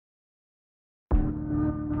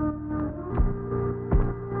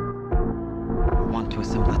to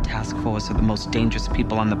assemble a task force of the most dangerous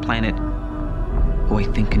people on the planet who I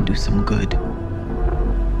think can do some good.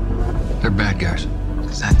 They're bad guys.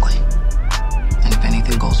 Exactly. And if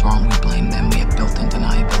anything goes wrong, we blame them. We have built-in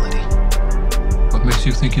deniability. What makes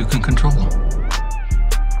you think you can control them?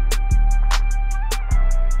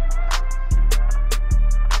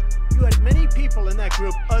 You had many people in that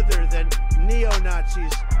group other than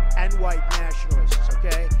neo-Nazis and white nationalists,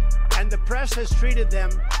 okay? And the press has treated them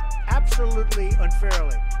absolutely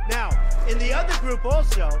unfairly. Now, in the other group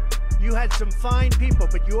also, you had some fine people,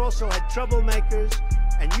 but you also had troublemakers,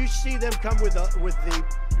 and you see them come with the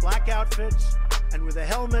black outfits and with the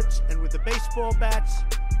helmets and with the baseball bats.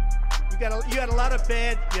 You had a lot of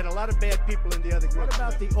bad people in the other group. What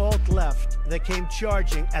about the alt left that came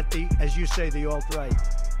charging at the, as you say, the alt right?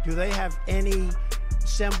 Do they have any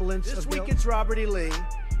semblance? This week it's Robert E. Lee.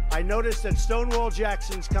 I noticed that Stonewall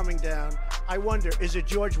Jackson's coming down. I wonder, is it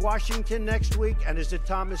George Washington next week, and is it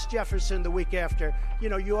Thomas Jefferson the week after? You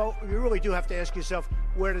know, you really do have to ask yourself,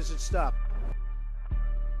 where does it stop?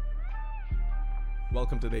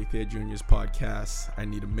 Welcome to the Eighth Year Juniors podcast. I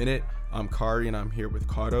Need a Minute. I'm Kari, and I'm here with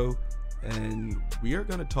Kato, and we are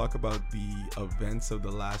going to talk about the events of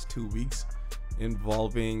the last 2 weeks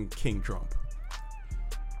involving King Trump.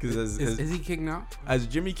 Is he king now? As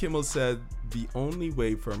Jimmy Kimmel said, the only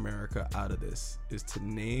way for America out of this is to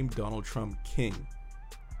name Donald Trump king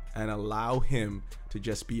and allow him to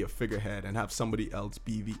just be a figurehead and have somebody else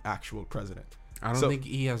be the actual president. I don't think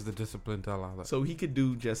he has the discipline to allow that. So he could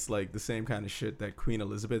do just like the same kind of shit that Queen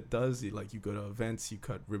Elizabeth does. You go to events, you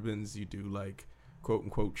cut ribbons, you do like quote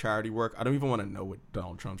unquote charity work. I don't even want to know what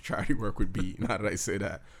Donald Trump's charity work would be. Now that I say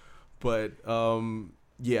that, but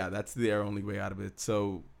yeah, that's their only way out of it.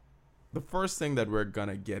 So the first thing that we're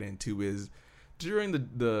gonna get into is during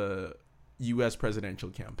the U.S. presidential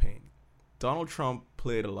campaign, Donald Trump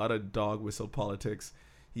played a lot of dog whistle politics.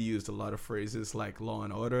 He used a lot of phrases like law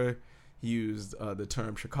and order. He used the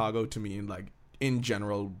term Chicago to mean like in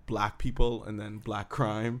general black people and then black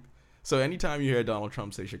crime. So anytime you hear Donald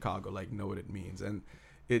Trump say Chicago, like know what it means. And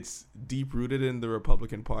it's deep rooted in the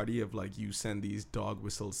Republican Party of like you send these dog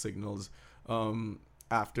whistle signals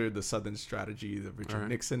after the Southern strategy, the Richard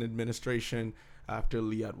Nixon administration, after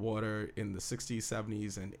Lee Atwater in the 60s,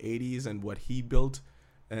 70s, and 80s, and what he built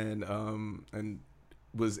and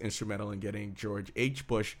was instrumental in getting George H.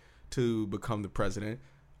 Bush to become the president.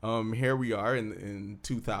 Here we are in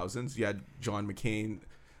 2000s. You had John McCain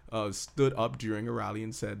stood up during a rally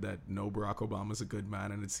and said that no, Barack Obama's a good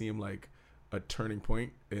man, and it seemed like a turning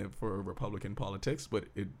point for Republican politics, but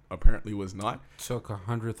it apparently was not. Took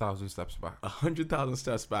 100,000 steps back. 100,000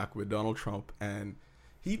 steps back with Donald Trump, and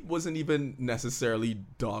he wasn't even necessarily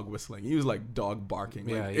dog whistling. He was like dog barking.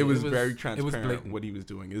 Yeah, it was very transparent what he was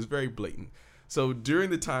doing. It was very blatant. So during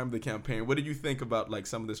the time of the campaign, what did you think about like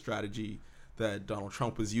some of the strategy that Donald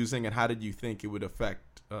Trump was using, and how did you think it would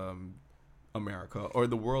affect America or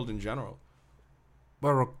the world in general?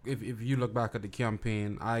 Well, if you look back at the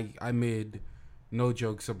campaign, I made no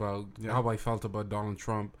jokes about how I felt about Donald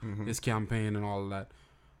Trump, his campaign and all of that.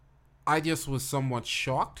 I just was somewhat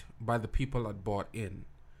shocked by the people that bought in.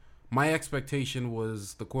 My expectation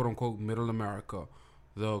was the quote-unquote middle America,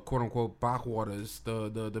 the quote-unquote backwaters,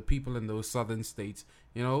 the people in those southern states,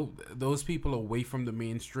 you know, those people away from the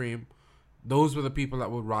mainstream. Those were the people that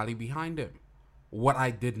would rally behind him. What I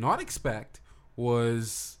did not expect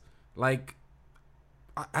was like,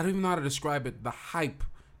 I don't even know how to describe it, the hype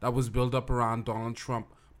that was built up around Donald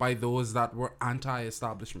Trump by those that were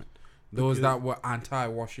anti-establishment, those that were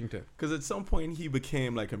anti-Washington. Because at some point he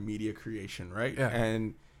became like a media creation, right? Yeah.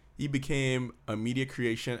 And he became a media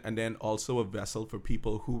creation and then also a vessel for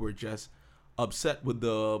people who were just upset with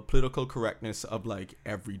the political correctness of like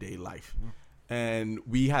everyday life. And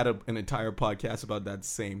we had an entire podcast about that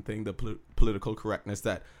same thing, the political correctness,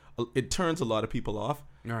 that it turns a lot of people off.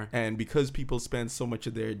 Right. And because people spend so much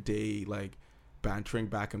of their day like bantering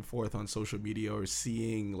back and forth on social media or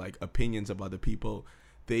seeing like opinions of other people,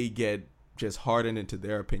 they get just hardened into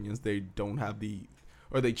their opinions. They don't have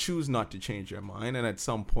or they choose not to change their mind. And at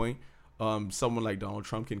some point, someone like Donald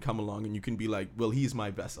Trump can come along and you can be like, well, he's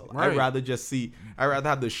my vessel. Right. I'd rather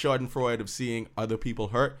have the schadenfreude of seeing other people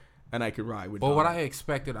hurt, and I could ride with Donald. What I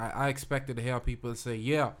expected, I expected to hear people say,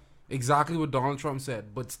 yeah, exactly what Donald Trump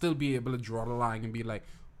said, but still be able to draw the line and be like,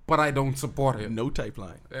 but I don't support him. No type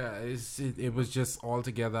line. Yeah, it was just all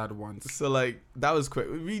together at once. So like that was quick.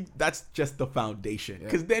 That's just the foundation.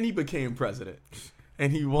 Because then he became president,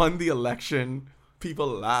 and he won the election. People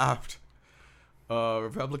laughed.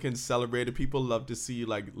 Republicans celebrated. People loved to see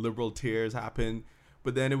like liberal tears happen.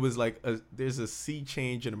 But then it was like there's a sea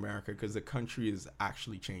change in America because the country is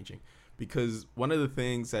actually changing. because one of the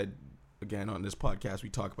things that, again, on this podcast we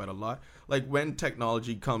talk about a lot, like when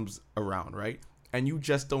technology comes around, right, and you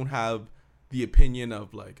just don't have the opinion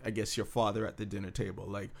of, like, I guess your father at the dinner table,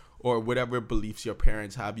 like, or whatever beliefs your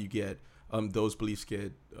parents have, you get those beliefs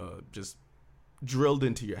get just drilled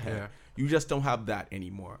into your head. You just don't have that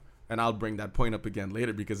anymore. And I'll bring that point up again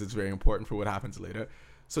later because it's very important for what happens later.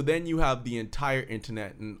 So then you have the entire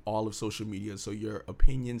internet and all of social media, so your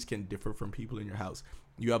opinions can differ from people in your house.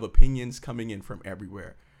 You have opinions coming in from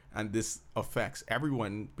everywhere, and this affects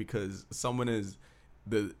everyone because someone is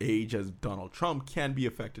the age as Donald Trump can be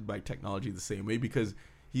affected by technology the same way because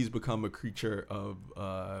he's become a creature of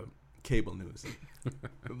cable news.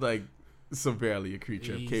 Like, severely a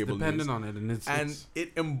creature of cable news. Dependent on it, and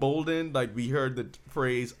it emboldened, like we heard the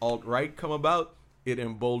phrase alt-right come about. It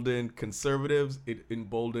emboldened conservatives. It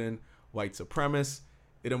emboldened white supremacists.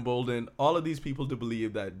 It emboldened all of these people to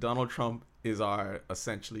believe that Donald Trump is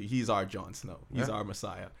he's our Jon Snow. He's our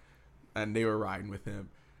Messiah. And they were riding with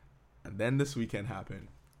him. And then this weekend happened.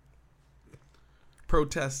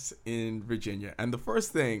 Protests in Virginia. And the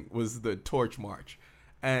first thing was the Torch March.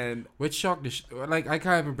 And which shocked I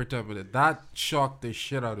can't even pretend with it. That shocked the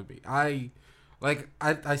shit out of me. I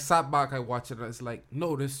sat back, I watched it, and it's like,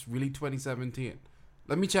 no, this is really 2017.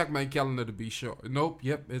 Let me check my calendar to be sure. Nope,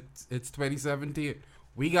 yep, it's 2017.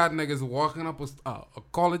 We got niggas walking up a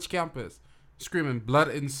college campus screaming blood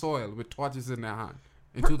and soil with torches in their hand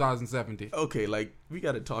in 2017. Okay, like, we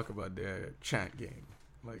got to talk about their chant game,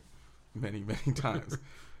 like, many, many times.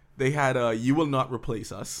 They had You Will Not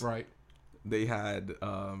Replace Us. Right. They had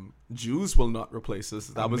Jews Will Not Replace Us.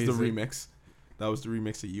 That Amazing. was the remix. That was the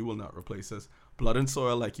remix of You Will Not Replace Us. Blood and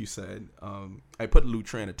Soil, like you said. I put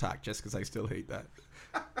Lutrain Attack just because I still hate that.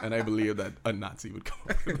 And I believe that a Nazi would come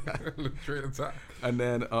up with that. Lutrain Attack. And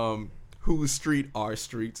then Whose Street, Our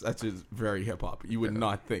Streets. That's just very hip-hop. You would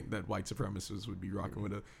not think that white supremacists would be rocking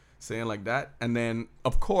with a saying like that. And then,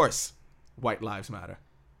 of course, White Lives Matter.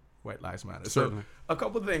 White Lives Matter. Certainly. So a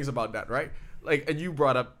couple of things about that, right? Like, and you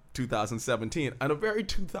brought up 2017, and a very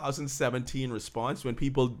 2017 response when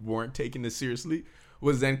people weren't taking this seriously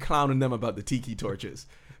was then clowning them about the tiki torches.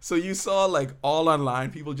 So you saw, like, all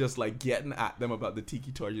online people just, like, getting at them about the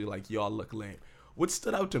tiki torches, like, y'all look lame. What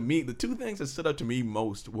stood out to me, the two things that stood out to me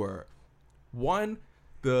most were, one,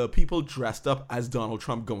 the people dressed up as Donald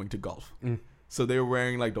Trump going to golf. So they were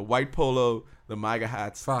wearing, like, the white polo, the MAGA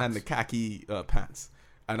hats, and the khaki pants.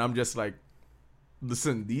 And I'm just like,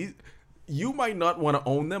 listen, you might not want to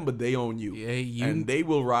own them, but they own you. Yeah, and they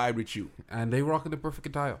will ride with you. And they rocking the perfect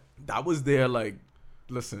attire. That was their, like,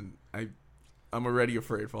 listen, I'm already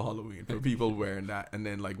afraid for Halloween for people wearing that. And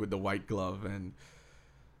then, like, with the white glove, and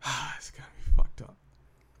it's going to be fucked up.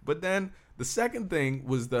 But then the second thing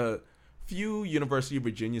was the few University of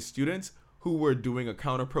Virginia students who were doing a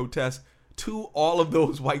counter protest to all of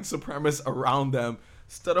those white supremacists around them,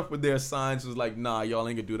 stood up with their signs, was like, nah, y'all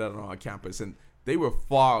ain't gonna do that on our campus. And they were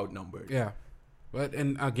far outnumbered. Yeah. But,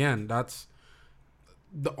 and again, that's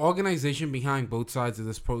the organization behind both sides of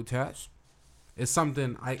this protest is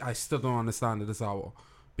something I still don't understand at this hour.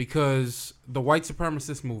 Because the white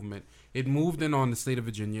supremacist movement, it moved in on the state of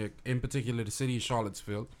Virginia, in particular the city of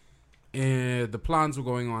Charlottesville. And the plans were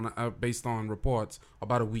going on based on reports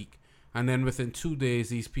about a week. And then within 2 days,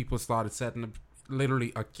 these people started setting up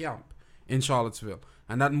literally a camp in Charlottesville.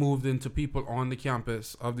 And that moved into people on the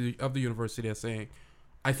campus of the university that are saying,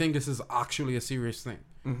 I think this is actually a serious thing.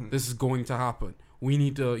 Mm-hmm. This is going to happen. We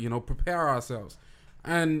need to, prepare ourselves.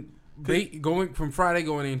 And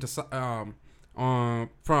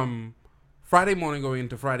from Friday morning going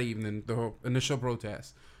into Friday evening, the initial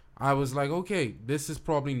protest, I was like, okay, this is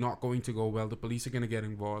probably not going to go well. The police are going to get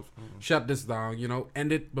involved, shut this down,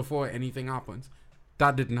 end it before anything happens.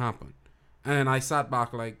 That didn't happen. And I sat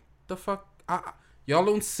back like, the fuck? Y'all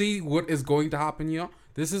don't see what is going to happen here?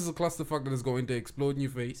 This is a clusterfuck that is going to explode in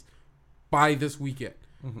your face by this weekend.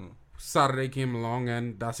 Mm-hmm. Saturday came along,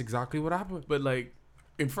 and that's exactly what happened. But, like,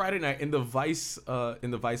 in Friday night, in the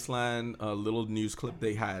Viceland little news clip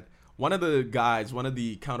they had, one of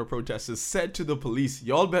the counter protesters said to the police,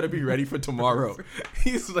 y'all better be ready for tomorrow.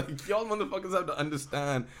 He's like, y'all motherfuckers have to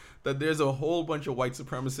understand that there's a whole bunch of white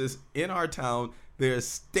supremacists in our town. They're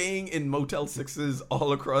staying in Motel 6s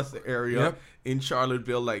all across the area in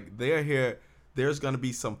Charlottesville. Like, they're here. There's going to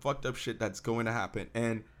be some fucked up shit that's going to happen.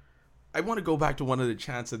 And I want to go back to one of the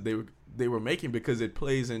chants that they were making, because it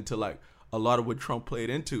plays into, like, a lot of what Trump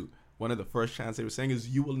played into. One of the first chants they were saying is,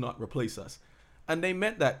 you will not replace us. And they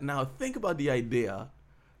meant that. Now, think about the idea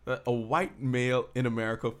that a white male in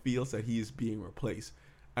America feels that he is being replaced.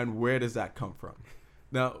 And where does that come from?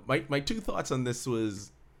 Now, my two thoughts on this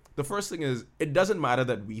was, the first thing is, it doesn't matter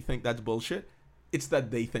that we think that's bullshit. It's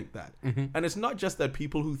that they think that. And it's not just that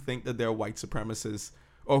people who think that they're white supremacists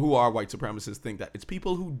or who are white supremacists think that. It's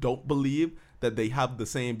people who don't believe that they have the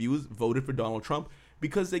same views, voted for Donald Trump,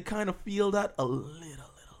 because they kind of feel that a little.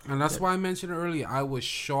 And that's why I mentioned earlier, I was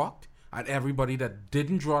shocked at everybody that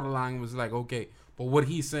didn't draw the line and was like, okay, but what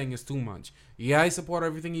he's saying is too much. Yeah, I support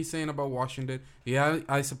everything he's saying about Washington. Yeah,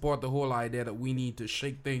 I support the whole idea that we need to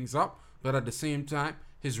shake things up. But at the same time,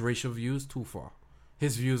 his racial views, too far.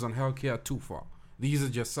 His views on healthcare, too far. These are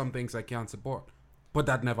just some things I can't support. But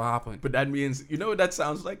that never happened. But that means, you know what that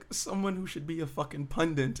sounds like? Someone who should be a fucking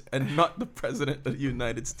pundit and not the president of the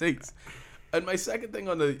United States. And my second thing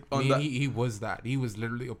he was that. He was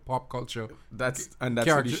literally a pop culture. That's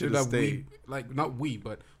what he should have stayed.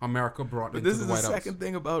 But America brought into this the is White the House. second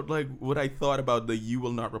thing about like what I thought about the "you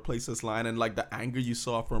will not replace us" line and like the anger you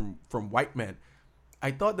saw from white men.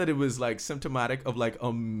 I thought that it was like symptomatic of like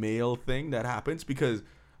a male thing that happens because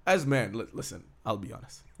as men, listen, I'll be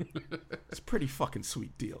honest, it's a pretty fucking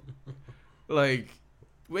sweet deal. Like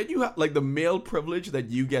when you have like the male privilege that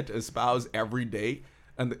you get to espouse every day.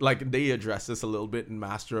 And like they address this a little bit in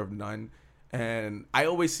Master of None, and I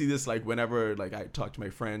always see this like whenever like I talk to my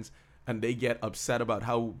friends and they get upset about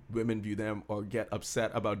how women view them or get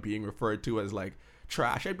upset about being referred to as like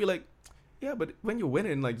trash. I'd be like, yeah, but when you're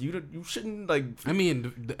winning, like you shouldn't like. I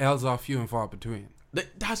mean, the L's are few and far between.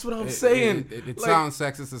 That's what I'm saying. It like, sounds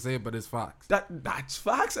sexist to say it, but it's facts. That's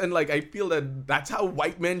facts, and like I feel that that's how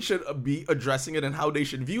white men should be addressing it and how they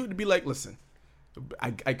should view it. To be like, listen.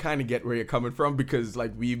 I kind of get where you're coming from because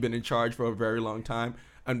like we've been in charge for a very long time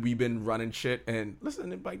and we've been running shit and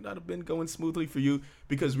listen, it might not have been going smoothly for you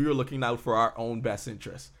because we were looking out for our own best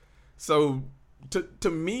interests. So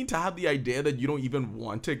to me, to have the idea that you don't even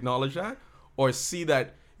want to acknowledge that or see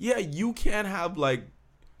that, yeah, you can't have like,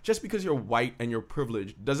 just because you're white and you're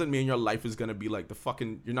privileged doesn't mean your life is going to be like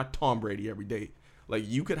you're not Tom Brady every day. Like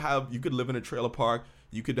you could live in a trailer park.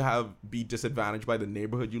 You could be disadvantaged by the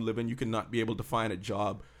neighborhood you live in. You could not be able to find a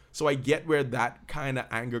job. So I get where that kind of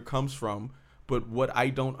anger comes from. But what I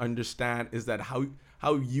don't understand is that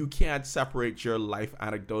how you can't separate your life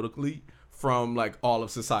anecdotally from like all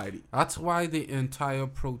of society. That's why the entire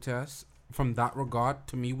protest from that regard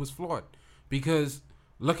to me was flawed. Because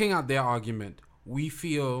looking at their argument, we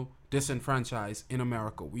feel disenfranchised in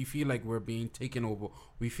America. We feel like we're being taken over.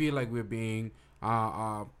 We feel like we're being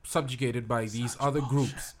subjugated by these other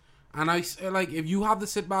groups. And I like, if you have to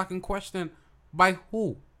sit back and question, by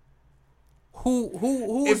who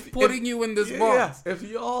is putting you in this box? If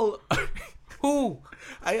y'all who?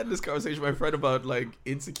 I had this conversation with my friend about like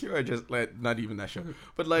Insecure, just like not even that show,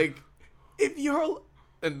 but like if you're,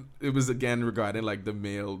 and it was again regarding like the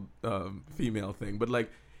male female thing, but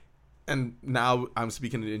like, and now I'm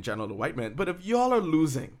speaking in general to white men, but if y'all are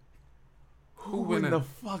losing, who in the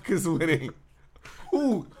fuck is winning?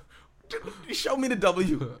 Who? Show me the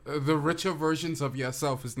W. The richer versions of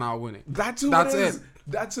yourself is now winning. That's who it is.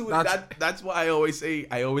 That's why I always say,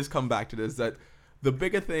 I always come back to this, that the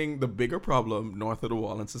bigger problem north of the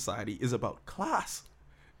wall in society is about class.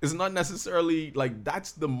 It's not necessarily like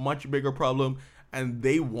that's the much bigger problem. And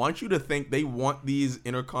they want you to think they want these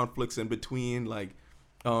inner conflicts in between like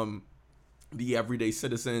the everyday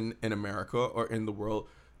citizen in America or in the world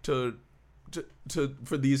to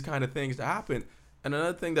for these kind of things to happen. And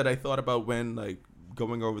another thing that I thought about when like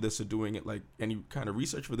going over this or doing it like any kind of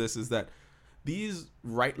research for this is that these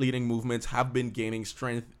right-leaning movements have been gaining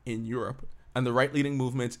strength in Europe, and the right-leaning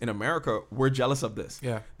movements in America were jealous of this.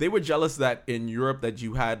 Yeah, they were jealous that in Europe that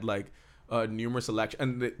you had like numerous elections,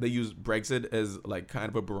 and they use Brexit as like kind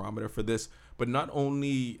of a barometer for this. But not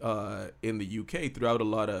only in the UK, throughout a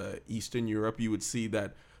lot of Eastern Europe, you would see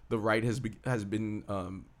that the right has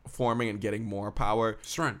been forming and getting more power.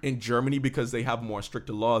 Strength. In Germany, because they have more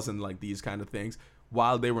stricter laws and like these kind of things.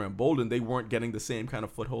 While they were emboldened, they weren't getting the same kind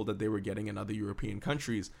of foothold that they were getting in other European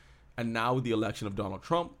countries. And now with the election of Donald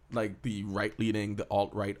Trump, like the right-leaning, the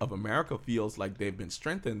alt-right of America feels like they've been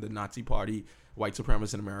strengthened. The Nazi Party, white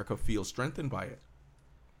supremacists in America feel strengthened by it.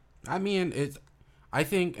 I mean, I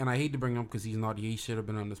think, and I hate to bring him up because he's not here, he should have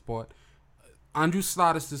been on the spot. Andrew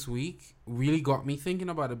Slatus this week really got me thinking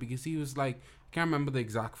about it because he was like, I can't remember the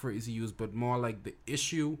exact phrase he used, but more like the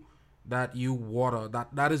issue that you water,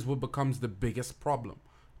 that is what becomes the biggest problem.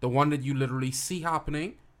 The one that you literally see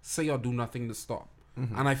happening, say or do nothing to stop.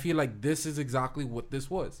 Mm-hmm. And I feel like this is exactly what this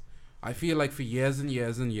was. I feel like for years and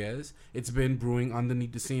years and years, it's been brewing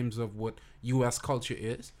underneath the seams of what U.S. culture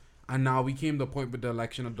is. And now we came to a point with the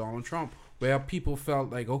election of Donald Trump where people felt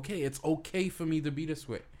like, okay, it's okay for me to be this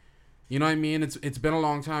way. You know what I mean? It's been a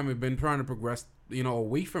long time. We've been trying to progress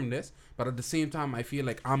away from this. But at the same time, I feel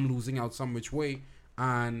like I'm losing out some which way,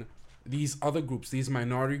 and these other groups, these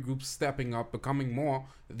minority groups stepping up, becoming more.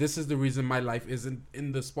 This is the reason my life isn't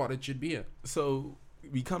in the spot it should be in. So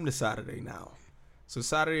we come to Saturday now. So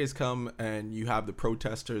Saturday has come, and you have the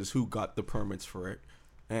protesters who got the permits for it.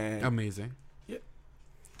 And Amazing. yeah,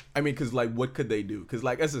 I mean, because like, what could they do? Because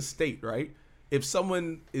like, as a state, right? If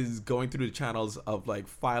someone is going through the channels of like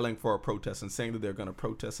filing for a protest and saying that they're going to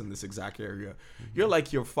protest in this exact area, you're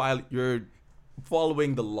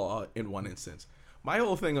following the law in one instance. My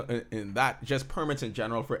whole thing in that, just permits in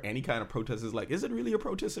general for any kind of protest, is like, is it really a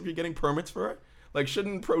protest if you're getting permits for it? Like,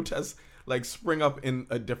 shouldn't protests like spring up in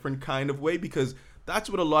a different kind of way? Because that's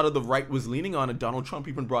what a lot of the right was leaning on, and Donald Trump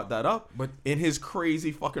even brought that up. But in his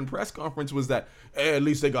crazy fucking press conference was that, hey, at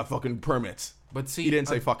least they got fucking permits. But see, he didn't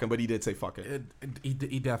say fucking, but he did say fucking. He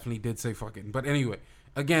definitely did say fucking. But anyway,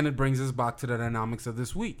 again, it brings us back to the dynamics of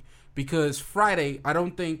this week. Because Friday, I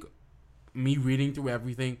don't think, me reading through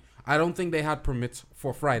everything, I don't think they had permits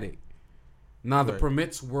for Friday. Now, the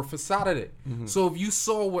permits were for Saturday. Mm-hmm. So if you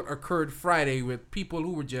saw what occurred Friday with people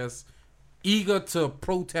who were just eager to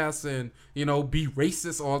protest and, be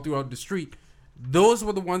racist all throughout the street, those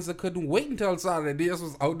were the ones that couldn't wait until Saturday. They just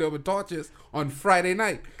was out there with torches on Friday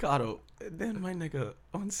night. Kato, then my nigga,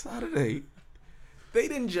 on Saturday, they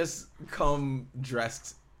didn't just come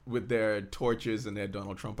dressed with their torches and their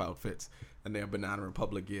Donald Trump outfits and their Banana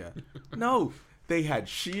Republic gear. No, they had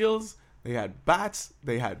shields, they had bats,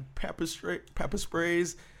 they had pepper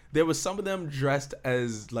sprays. There was some of them dressed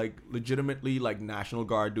as like legitimately like National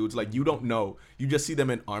Guard dudes. Like, you don't know. You just see them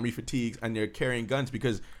in army fatigues and they're carrying guns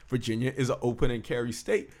because Virginia is an open and carry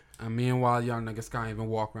state. And meanwhile, y'all niggas can't even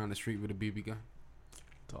walk around the street with a BB gun.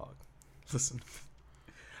 Dog, listen.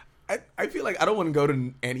 I feel like I don't want to go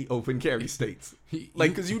to any open carry states.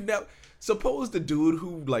 Like, because suppose the dude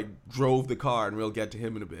who like drove the car, and we'll get to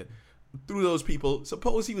him in a bit, through those people,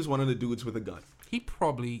 suppose he was one of the dudes with a gun. He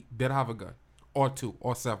probably did have a gun. Or two,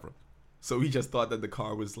 or several. So he just thought that the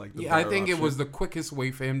car was like the I think option. It was the quickest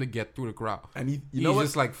way for him to get through the crowd. And he's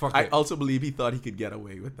just like, fuck it. I also believe he thought he could get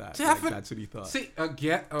away with that. Like, that's what he thought. See,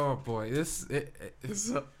 oh boy, this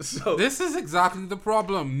is exactly the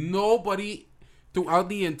problem. Nobody throughout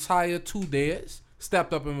the entire 2 days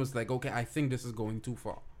stepped up and was like, okay, I think this is going too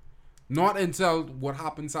far. Not until what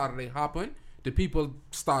happened Saturday happened, the people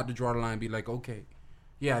start to draw the line and be like, okay,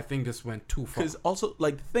 yeah, I think this went too far. Because also,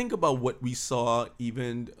 like, think about what we saw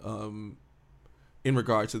even in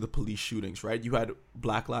regards to the police shootings, right? You had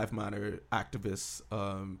Black Lives Matter activists.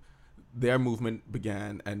 Their movement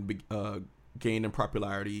began and gained in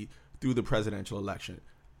popularity through the presidential election.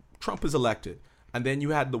 Trump is elected. And then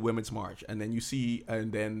you had the Women's March. And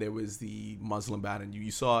then there was the Muslim ban. And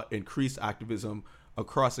you saw increased activism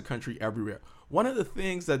across the country everywhere. One of the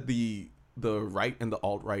things that the right and the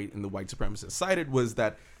alt-right and the white supremacists cited was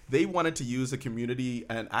that they wanted to use the community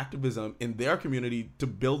and activism in their community to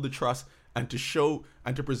build the trust and to show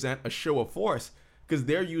and to present a show of force, because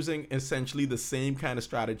they're using essentially the same kind of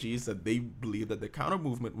strategies that they believe that the counter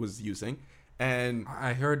movement was using. And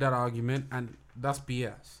I heard that argument, and that's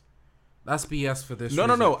BS. That's BS for this.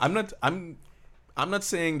 No. I'm not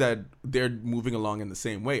saying that they're moving along in the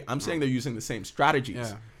same way. I'm saying they're using the same strategies.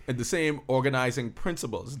 Yeah. And the same organizing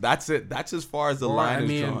principles. That's it. That's as far as the line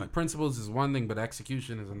is drawn. Principles is one thing, but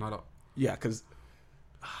execution is another. Yeah, because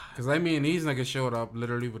these niggas showed up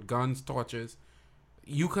literally with guns, torches.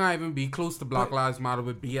 You can't even be close to Black Lives Matter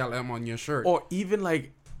with BLM on your shirt, or even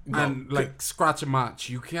scratch a match.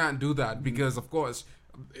 You can't do that because, of course,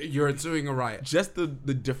 you're ensuing a riot. Just the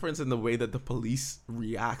difference in the way that the police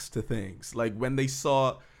reacts to things. Like, when they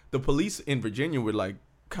saw the police in Virginia were like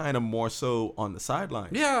kind of more so on the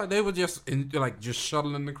sidelines. Yeah, they were just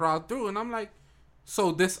shuttling the crowd through, and I'm like,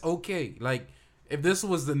 so this okay? Like, if this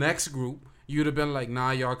was the next group, you'd have been like,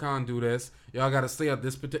 nah, y'all can't do this. Y'all gotta stay at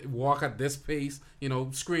this walk at this pace.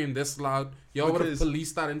 Scream this loud. Y'all would have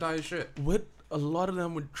policed that entire shit. What a lot of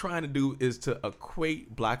them were trying to do is to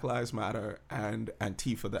equate Black Lives Matter and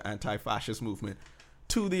Antifa, the anti-fascist movement,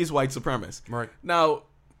 to these white supremacists. Right now.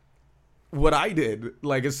 What I did,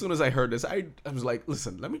 like, as soon as I heard this, I was like,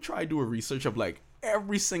 listen, let me try to do a research of, like,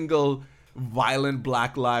 every single violent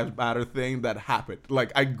Black Lives Matter thing that happened.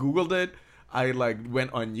 Like, I Googled it. I, like,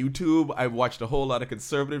 went on YouTube. I watched a whole lot of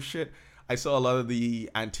conservative shit. I saw a lot of the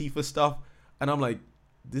Antifa stuff. And I'm like,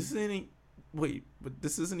 this isn't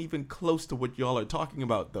even close to what y'all are talking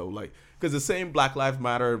about, though. Like, because the same Black Lives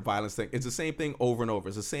Matter violence thing, it's the same thing over and over.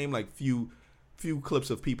 It's the same, like, few clips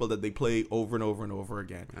of people that they play over and over and over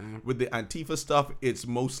again. With the Antifa stuff, it's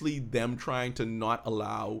mostly them trying to not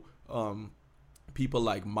allow people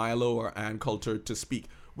like Milo or Ann Coulter to speak,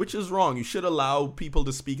 which is wrong. You should allow people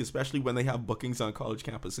to speak, especially when they have bookings on college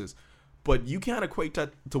campuses. But you can't equate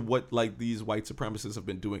that to what like these white supremacists have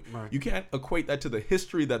been doing. Right. You can't equate that to the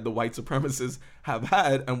history that the white supremacists have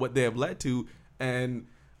had and what they have led to. And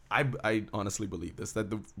I honestly believe this, that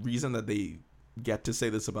the reason that they get to say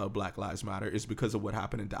this about Black Lives Matter is because of what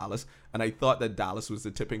happened in Dallas. And I thought that Dallas was the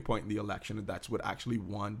tipping point in the election, and that's what actually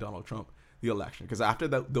won Donald Trump the election. Because after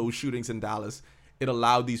those shootings in Dallas, it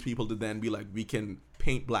allowed these people to then be like, we can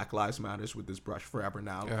paint Black Lives Matters with this brush forever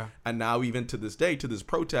now. Yeah. And now even to this day, to this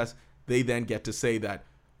protest, they then get to say that,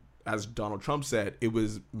 as Donald Trump said, it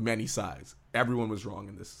was many sides. Everyone was wrong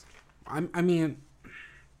in this. I mean,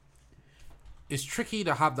 it's tricky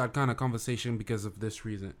to have that kind of conversation because of this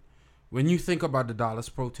reason. When you think about the Dallas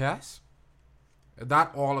protests,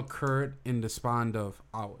 that all occurred in the span of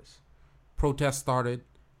hours. Protests started,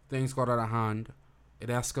 things got out of hand, it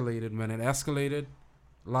escalated. When it escalated,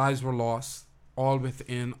 lives were lost, all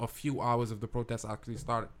within a few hours of the protest actually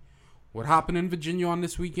started. What happened in Virginia on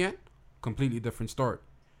this weekend? Completely different story.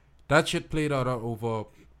 That shit played out over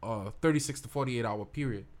a 36 to 48 hour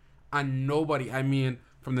period. And nobody, I mean,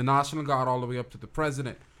 from the National Guard all the way up to the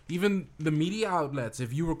president, even the media outlets,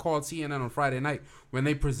 if you recall CNN on Friday night, when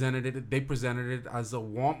they presented it as a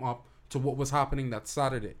warm-up to what was happening that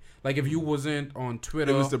Saturday. Like, if you wasn't on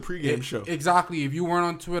Twitter... It was the pregame show. Exactly. If you weren't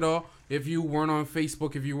on Twitter, if you weren't on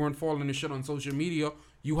Facebook, if you weren't following the shit on social media,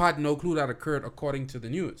 you had no clue that occurred according to the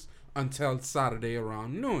news until Saturday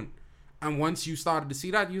around noon. And once you started to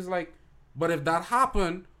see that, you was like, but if that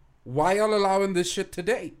happened, why y'all allowing this shit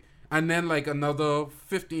today? And then like another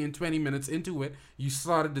 15, 20 minutes into it, you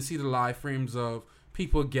started to see the live frames of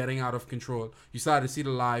people getting out of control. You started to see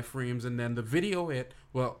the live frames, and then the video hit.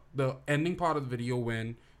 Well, the ending part of the video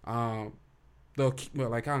when I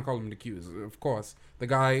can't call him the accused, of course, the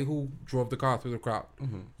guy who drove the car through the crowd.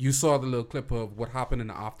 Mm-hmm. You saw the little clip of what happened in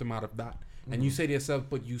the aftermath of that. Mm-hmm. And you say to yourself,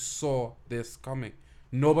 but you saw this coming.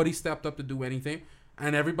 Nobody stepped up to do anything.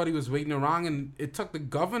 And everybody was waiting around, and it took the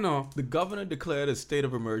governor. The governor declared a state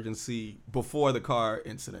of emergency before the car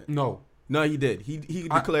incident. No, he did. He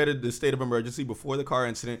declared the state of emergency before the car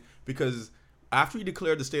incident, because after he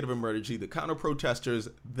declared the state of emergency, the counter protesters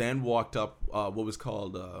then walked up what was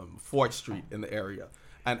called 4th Street in the area.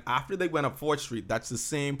 And after they went up 4th Street, that's the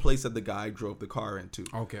same place that the guy drove the car into.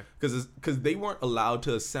 Okay. Because they weren't allowed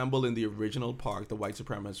to assemble in the original park, the white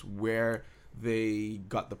supremacists, where they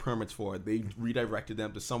got the permits for it. They redirected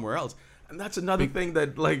them to somewhere else. And that's another thing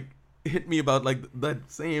that like hit me about like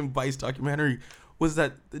that same Vice documentary, was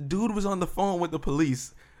that the dude was on the phone with the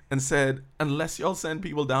police and said, unless y'all send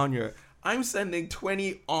people down here, I'm sending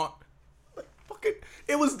 20 on. Like, fucking,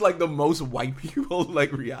 it was like the most white people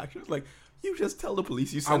like reactions. Like, you just tell the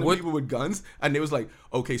police you send people with guns, and they was like,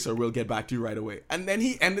 okay, sir, we'll get back to you right away. And then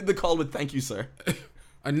he ended the call with, thank you, sir.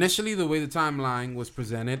 Initially, the way the timeline was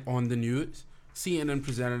presented on the news, CNN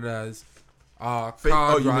presented as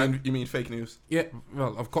you mean fake news? Yeah,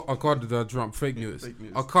 well, according to Trump, fake news. Fake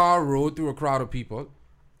news. A car rode through a crowd of people.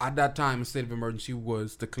 At that time, a state of emergency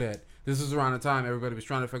was declared. This is around the time everybody was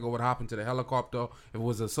trying to figure out what happened to the helicopter, if it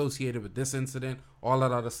was associated with this incident, all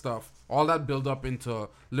that other stuff. All that built up into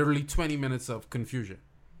literally 20 minutes of confusion.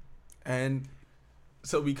 And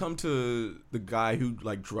so we come to the guy who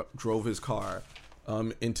like drove his car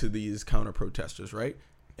into these counter protesters, right?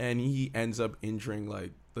 And he ends up injuring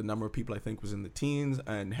like the number of people I think was in the teens,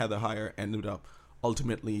 and Heather Heyer ended up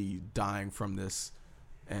ultimately dying from this.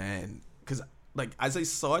 And because like as I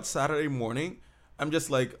saw it Saturday morning, I'm just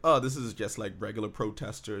like, oh, this is just like regular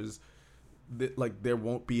protesters. Like there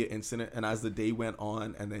won't be an incident. And as the day went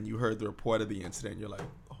on, and then you heard the report of the incident, you're like,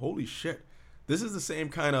 holy shit, this is the same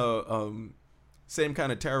kind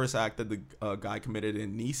of terrorist act that the guy committed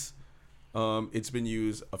in Nice. It's been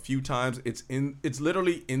used a few times. It's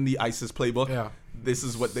literally in the ISIS playbook. Yeah. This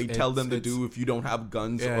is what they tell them to do if you don't have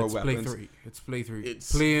guns or weapons. It's play 3.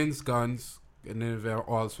 It's planes, guns, and then they're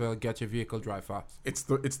also get your vehicle, drive fast.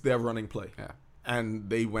 It's their running play. Yeah. And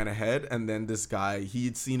they went ahead, and then this guy,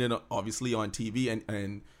 he'd seen it obviously on TV,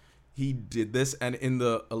 and he did this. And in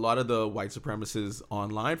a lot of the white supremacists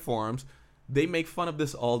online forums, they make fun of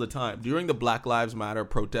this all the time. During the Black Lives Matter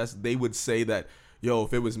protests, they would say that, yo,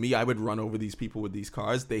 if it was me, I would run over these people with these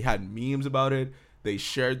cars. They had memes about it. They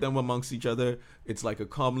shared them amongst each other. It's like a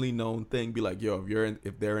commonly known thing. Be like, yo,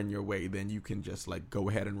 if they're in your way, then you can just like go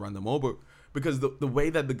ahead and run them over. Because the way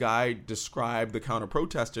that the guy described the counter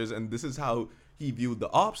protesters, and this is how he viewed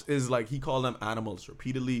the ops, is like he called them animals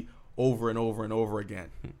repeatedly over and over and over again.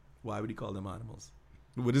 Why would he call them animals?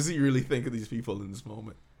 What does he really think of these people in this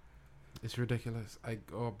moment? It's ridiculous.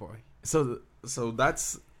 Oh boy. So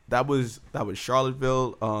that was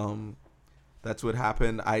Charlottesville. That's what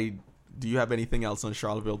happened. Do you have anything else on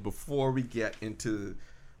Charlottesville before we get into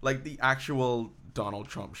like the actual Donald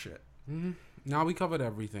Trump shit? Mm-hmm. Now we covered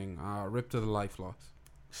everything. Rip to the life loss.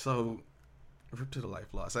 So, rip to the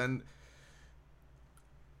life loss. And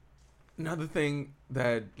another thing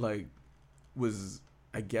that like was,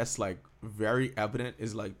 I guess, like very evident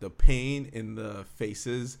is like the pain in the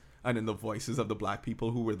faces and in the voices of the black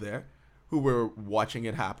people who were there, who were watching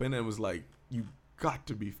it happen, and was like, you got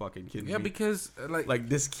to be fucking kidding me. Yeah, because like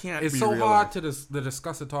this can't it's be so real hard life. to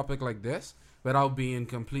discuss a topic like this without being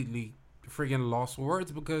completely friggin' lost for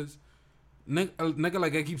words, because nigga,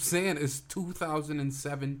 like I keep saying, it's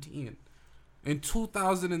 2017. In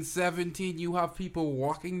 2017, you have people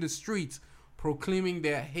walking the streets proclaiming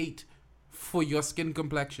their hate for your skin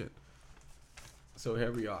complexion. So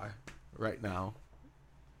here we are right now.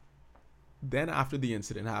 Then after the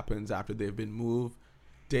incident happens, after they've been moved,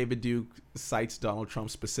 David Duke cites Donald Trump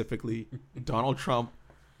specifically. Donald Trump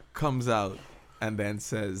comes out and then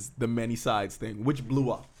says the many sides thing, which blew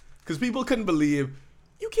up. Because people couldn't believe,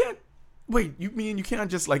 you mean you can't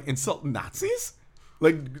just like insult Nazis?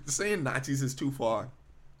 Like saying Nazis is too far.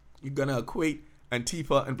 You're gonna equate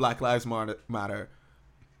Antifa and Black Lives Matter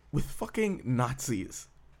with fucking Nazis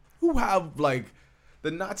who have like, the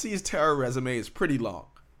Nazis' terror resume is pretty long.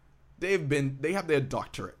 They have their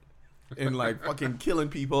doctorate in like fucking killing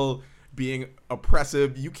people, being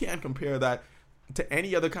oppressive. You can't compare that to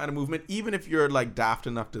any other kind of movement, even if you're like daft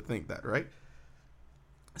enough to think that, right?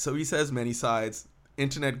 So he says many sides.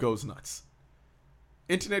 Internet goes nuts.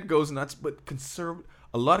 But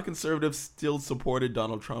a lot of conservatives still supported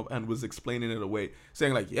Donald Trump and was explaining it away,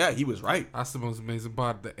 saying like, yeah, he was right. That's the most amazing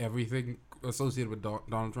part, that everything associated with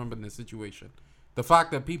Donald Trump in this situation. The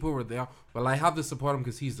fact that people were there, well, I have to support him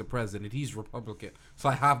because he's the president. He's Republican. So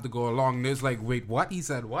I have to go along. There's like, wait, what? He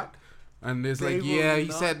said what? And there's like, yeah,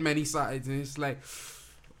 he said many sides. And it's like,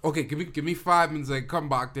 okay, give me 5 minutes. Like, come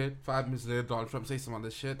back there. 5 minutes later, Donald Trump say some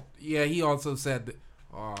other shit. Yeah, he also said that.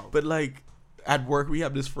 But like, at work, we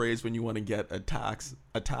have this phrase when you want to get a task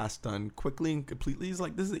done quickly and completely. He's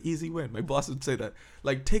like, this is an easy win. My boss would say that.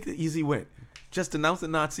 Like, take the easy win. Just announce the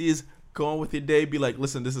Nazis, go on with your day, be like,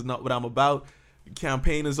 listen, this is not what I'm about. The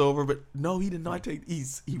campaign is over. But no, he did not take,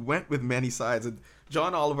 he went with many sides. And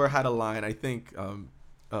John Oliver had a line, I think,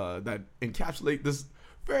 that encapsulate this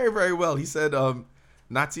very, very well. He said,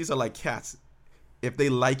 Nazis are like cats. If they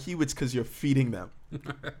like you, it's because you're feeding them.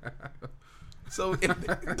 So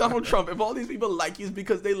if Donald Trump, if all these people like you, it's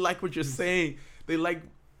because they like what you're saying. They like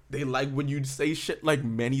when you say shit like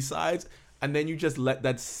many sides, and then you just let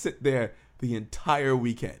that sit there the entire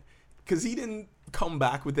weekend. Because he didn't come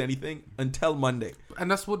back with anything until Monday. And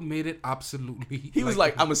that's what made it absolutely... He was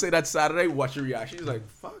like, I'm going to say that Saturday, watch your reaction. He's like,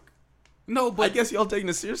 fuck. No, but... I guess y'all taking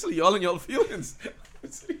this seriously. Y'all and y'all feelings.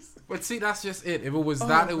 But see, that's just it. If it was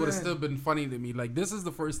it would have still been funny to me. Like, this is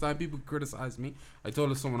the first time people criticize me. I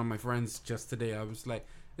told someone of my friends just today, I was like,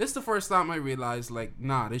 this is the first time I realized, like,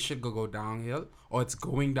 nah, this shit go downhill, or it's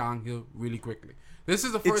going downhill really quickly. This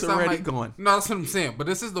is the first time. It's already going. No, that's what I'm saying. But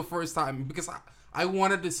this is the first time, because I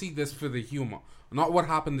wanted to see this for the humor. Not what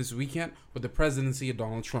happened this weekend, but the presidency of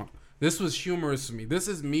Donald Trump. This was humorous to me. This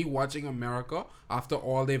is me watching America after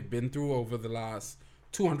all they've been through over the last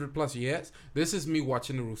 200 plus years. This is me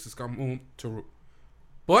watching the Roosters come home to root.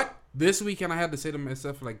 But this weekend I had to say to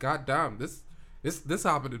myself, like, God damn, this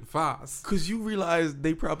happened fast. Because you realize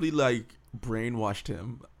they probably like brainwashed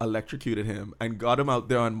him, electrocuted him, and got him out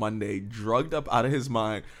there on Monday, drugged up out of his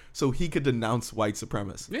mind so he could denounce white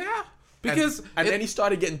supremacists. Yeah. Because and then he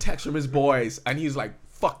started getting texts from his boys, and he's like,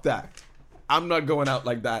 fuck that. I'm not going out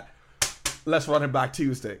like that. Let's run it back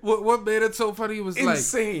Tuesday. What made it so funny was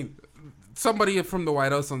insane. Somebody from the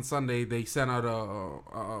White House on Sunday, they sent out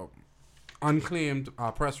a unclaimed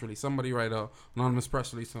press release. Somebody write an anonymous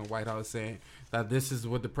press release from the White House saying that this is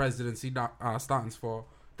what the presidency stands for.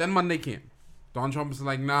 Then Monday came. Donald Trump was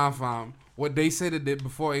like, nah, fam. What they said they did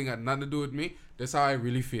before ain't got nothing to do with me. That's how I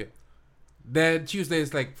really feel. Then Tuesday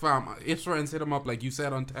is like, fam, Israel hit him up like you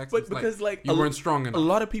said on text. But because like you weren't strong enough. A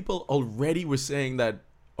lot of people already were saying that,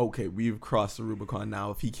 okay, we've crossed the Rubicon now.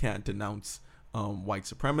 If he can't denounce white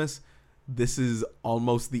supremacists, this is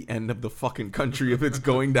almost the end of the fucking country if it's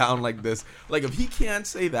going down like this. Like, if he can't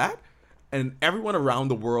say that, and everyone around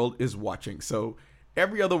the world is watching, so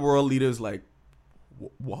every other world leader is like,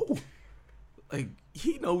 whoa, like,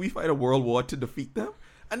 he know we fight a world war to defeat them?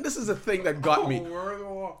 And this is a thing that got me. World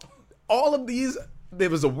war. All of these, there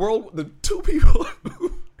was a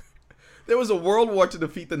there was a world war to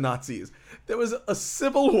defeat the Nazis. There was a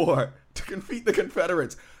civil war to defeat the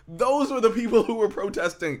Confederates. Those were the people who were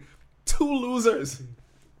protesting. Two losers.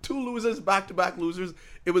 2 losers, back-to-back losers.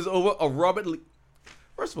 It was over a Robert Lee.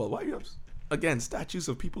 First of all, why you have, again, statues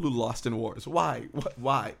of people who lost in wars? Why?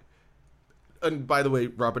 Why? And by the way,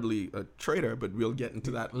 Robert Lee, a traitor, but we'll get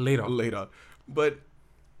into that later. But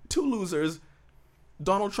 2 losers,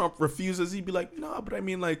 Donald Trump refuses. He'd be like, no, but I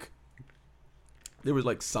mean, like, there was,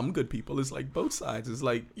 like, some good people. It's like both sides. It's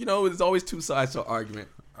like, you know, there's always 2 sides to an argument.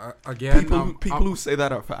 Again, people who say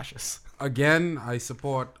that are fascists. Again, I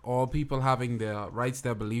support all people having their rights,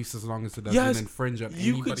 their beliefs, as long as it doesn't infringe on anybody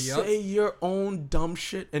else. You could say your own dumb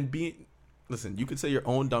shit and be... Listen, you could say your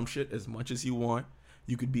own dumb shit as much as you want.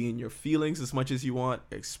 You could be in your feelings as much as you want.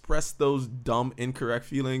 Express those dumb, incorrect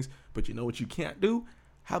feelings. But you know what you can't do?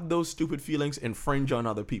 Have those stupid feelings infringe on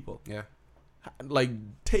other people. Yeah. Like,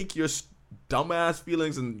 take your dumbass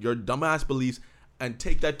feelings and your dumbass beliefs and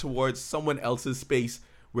take that towards someone else's space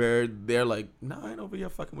where they're like, nah, I ain't over here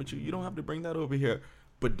fucking with you. You don't have to bring that over here.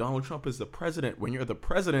 But Donald Trump is the president. When you're the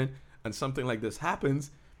president and something like this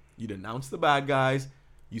happens, you denounce the bad guys.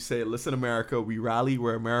 You say, listen, America, we rally.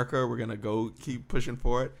 We're America. We're going to go keep pushing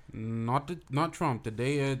for it. Not Trump.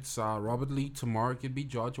 Today it's Robert Lee. Tomorrow it could be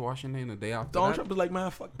George Washington. The day after Donald Trump is like, man,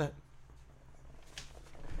 fuck that.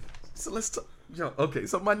 So let's talk. Okay,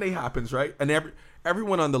 so Monday happens, right? And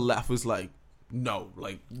everyone on the left was like, no,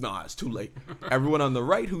 like, nah, it's too late. Everyone on the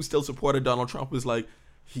right who still supported Donald Trump was like,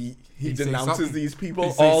 he denounces these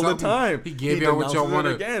people all the time. He gave you what you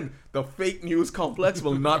wanted. Again, the fake news complex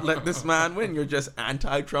will not let this man win. You're just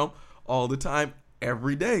anti-Trump all the time,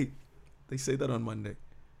 every day. They say that on Monday.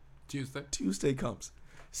 Tuesday comes.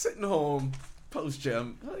 Sitting home,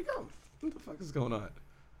 post-gym, like, oh, what the fuck is going on?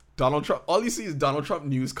 Donald Trump, all you see is Donald Trump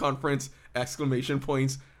news conference, exclamation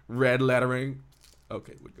points, red lettering.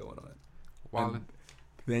 Okay, what's going on? Wildin'.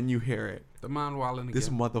 Then you hear it. The man wildin' again. This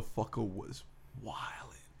motherfucker was wildin'.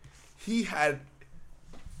 He had...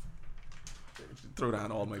 Throw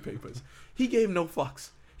down all my papers. He gave no fucks.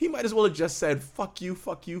 He might as well have just said, fuck you,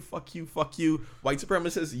 fuck you, fuck you, fuck you. White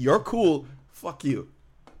supremacists, you're cool. Fuck you.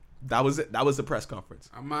 That was it. That was the press conference.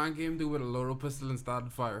 A man came through with a loaded pistol and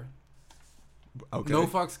started fire. Okay. No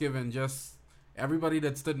fucks given. Just everybody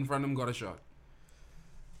that stood in front of him got a shot.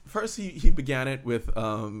 First, he began it with,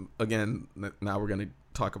 again, now we're going to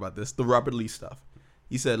talk about this, the Robert Lee stuff.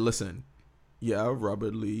 He said, listen, yeah,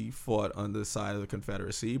 Robert Lee fought on the side of the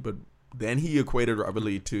Confederacy, but then he equated Robert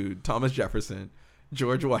Lee to Thomas Jefferson,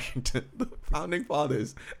 George Washington, the founding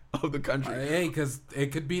fathers of the country. Hey, because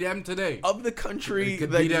it could be them today. Of the country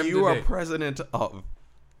that you are president of.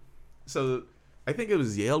 So I think it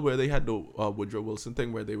was Yale where they had the Woodrow Wilson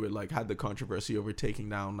thing where they were like had the controversy over taking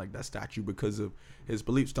down like that statue because of his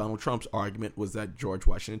beliefs. Donald Trump's argument was that George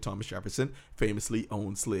Washington, Thomas Jefferson famously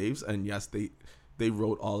owned slaves, and yes, they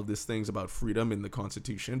wrote all of these things about freedom in the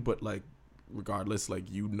Constitution, but like regardless, like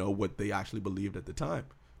you know what they actually believed at the time.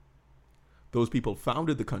 Those people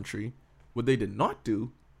founded the country. What they did not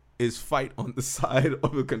do is fight on the side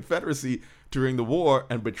of the Confederacy during the war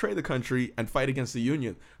and betray the country and fight against the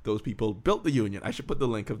Union. Those people built the Union. I should put the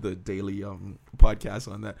link of the daily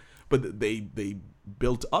podcast on that. But they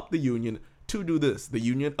built up the Union to do this. The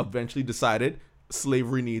Union eventually decided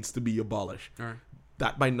slavery needs to be abolished. All right.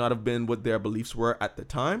 That might not have been what their beliefs were at the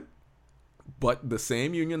time, but the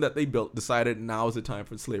same Union that they built decided now is the time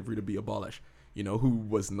for slavery to be abolished. You know who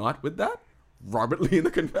was not with that? Robert Lee and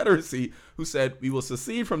the Confederacy, who said, we will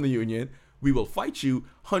secede from the Union, we will fight you,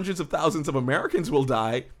 hundreds of thousands of Americans will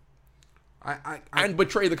die, and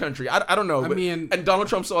betray the country. I don't know. And Donald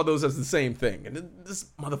Trump saw those as the same thing. And this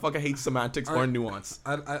motherfucker hates semantics or nuance.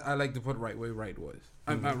 I like to put right where right was.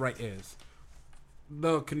 Right is.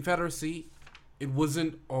 The Confederacy, it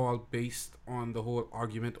wasn't all based on the whole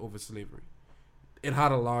argument over slavery. It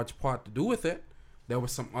had a large part to do with it. There were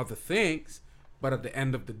some other things. But at the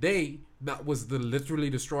end of the day, that was literally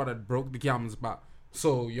the straw that broke the camel's back.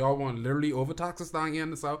 So y'all want to literally overtax us down here in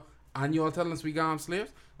the South, and y'all telling us we got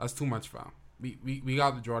slaves? That's too much, fam. We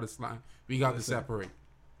got to draw this line. We got to separate.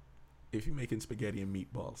 If you're making spaghetti and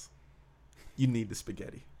meatballs, you need the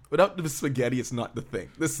spaghetti. Without the spaghetti, it's not the thing.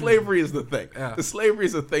 The slavery is the thing. Yeah. The slavery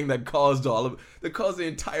is the thing that caused the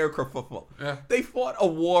entire kerfuffle. Yeah. They fought a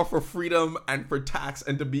war for freedom and for tax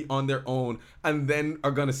and to be on their own, and then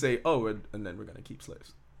are gonna say, oh, and then we're gonna keep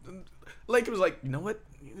slaves. Like it was like, you know what?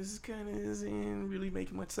 This isn't really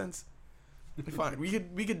making much sense. Fine,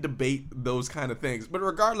 we could debate those kind of things, but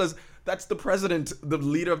regardless, that's the president, the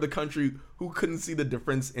leader of the country, who couldn't see the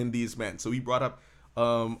difference in these men. So he brought up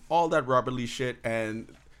all that Robert Lee shit,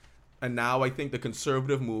 and now I think the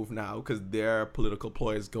conservative move now, because their political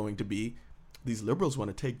ploy is going to be, these liberals want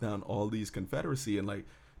to take down all these Confederacy and like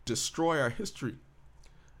destroy our history.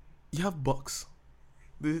 You have books.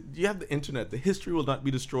 you have the internet. The history will not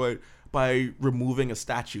be destroyed by removing a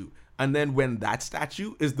statue. And then when that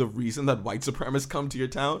statue is the reason that white supremacists come to your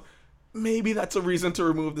town, maybe that's a reason to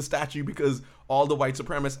remove the statue, because all the white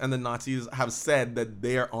supremacists and the Nazis have said that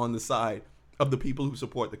they are on the side of the people who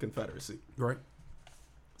support the Confederacy. Right.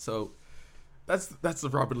 So that's the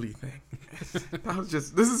Robert Lee thing.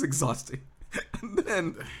 This is exhausting. And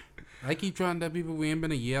then I keep trying to tell people we ain't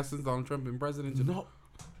been a year since Donald Trump been president. no.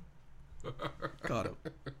 Got him.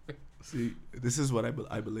 See, this is what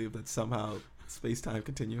I believe, that somehow space-time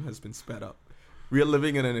continuum has been sped up. We are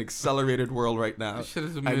living in an accelerated world right now, This shit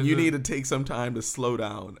is and amazing. you need to take some time to slow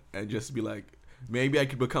down and just be like, maybe I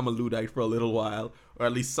could become a Luddite for a little while, or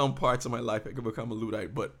at least some parts of my life I could become a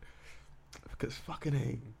Luddite. But because fucking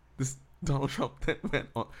A, this Donald Trump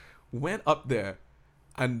went up there,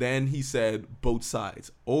 and then he said both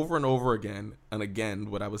sides over and over again. And again,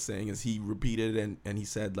 what I was saying is he repeated and he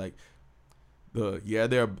said like,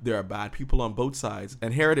 there are bad people on both sides.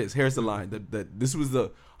 And here it is. Here's the line. That this was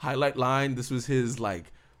the highlight line. This was his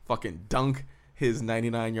like fucking dunk, his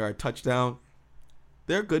 99-yard touchdown.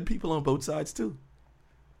 There are good people on both sides too.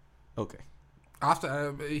 Okay.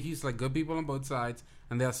 After he's like good people on both sides,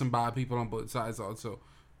 and there are some bad people on both sides also.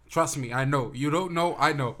 Trust me, I know. You don't know,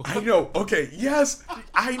 I know. I know. Okay. Yes,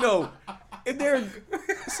 I know. And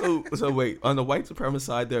so wait, on the white supremacist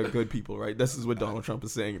side, there are good people, right? This is what Donald Trump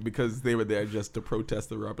is saying, because they were there just to protest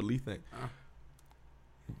the Robert Lee thing.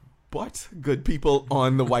 But good people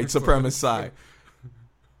on the white supremacist side.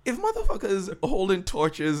 If motherfuckers holding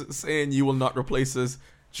torches saying you will not replace us,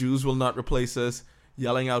 Jews will not replace us,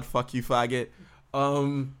 yelling out "fuck you, faggot,"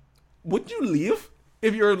 would you leave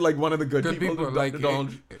if you're like one of the good people? Like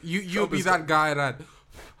you'll be that guy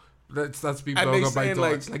that's be blown up by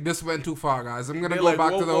torch. Like this went too far, guys. I'm gonna go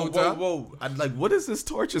back to the hotel. Whoa. I'm like, what is this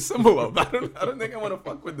torch a symbol of? I don't think I want to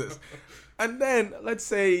fuck with this. And then let's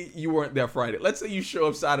say you weren't there Friday. Let's say you show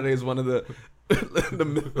up Saturday as one of the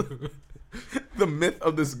myth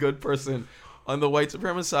of this good person on the white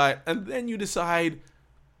supremacist side, and then you decide,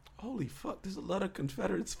 holy fuck, there's a lot of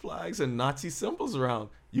Confederate flags and Nazi symbols around.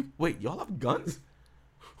 Y'all have guns?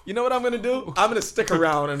 You know what I'm gonna do? I'm gonna stick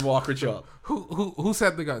around and walk with y'all. Who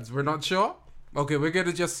said the guns? We're not sure. Okay, we're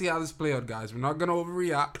gonna just see how this plays out, guys. We're not gonna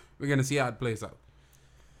overreact. We're gonna see how it plays out.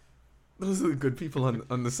 Those are the good people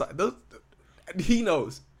on the side. He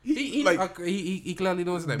knows. He clearly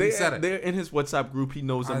knows them. He said it. They're in his WhatsApp group. He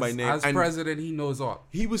knows them by name. As president, he knows all.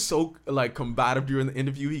 He was so like combative during the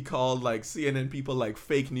interview. He called like CNN people like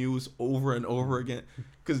fake news over and over again.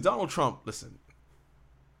 Because Donald Trump, listen,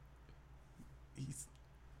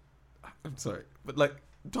 I'm sorry, but like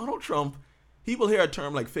Donald Trump, he will hear a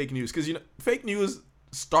term like fake news, because fake news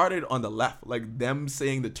started on the left, like them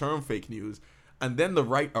saying the term fake news, and then the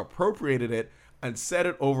right appropriated it and said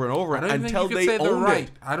it over and over until they owned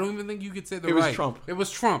it. I don't even think you could say the right. It was Trump. It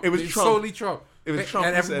was Trump. It was Trump. Solely Trump. It was Trump.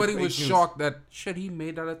 And everybody was news. shocked that shit, he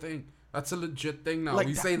made that a thing. That's a legit thing now. Like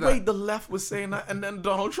we say that. Wait, the left was saying that, and then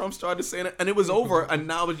Donald Trump started saying it, and it was over, and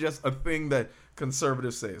now it's just a thing that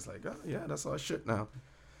conservatives say. It's like, oh yeah, that's all shit now.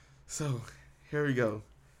 So here we go.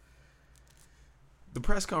 The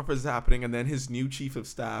press conference is happening, and then his new chief of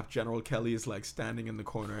staff, General Kelly, is like standing in the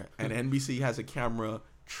corner, and NBC has a camera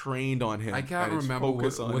trained on him. I can't remember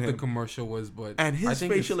what the commercial was, but and his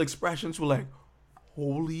facial expressions were like,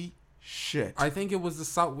 "Holy shit!" I think it was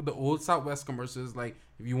the old Southwest commercials, like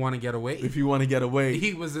if you want to get away. If you want to get away,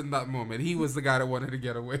 he was in that moment. He was the guy that wanted to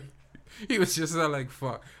get away. He was just like,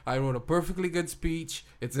 "Fuck! I wrote a perfectly good speech.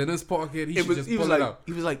 It's in his pocket. He should just pull it out."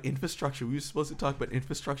 He was like, "Infrastructure. We were supposed to talk about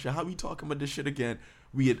infrastructure. How we talking about this shit again?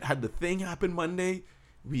 We had the thing happen Monday.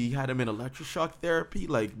 We had him in electroshock therapy.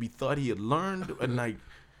 Like we thought he had learned, and like."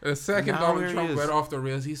 The second Donald Trump went off the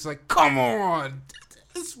rails, he's like, "Come on,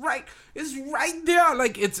 it's right there."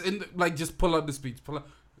 Like it's in, like just pull out the speech, pull out.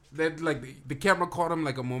 Then like the camera caught him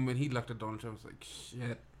like a moment. He looked at Donald Trump, was like,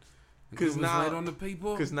 "Shit," because now right on the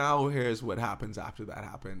people. Because now here's what happens after that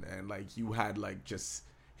happened, and like you had like just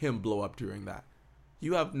him blow up during that.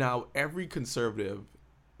 You have now every conservative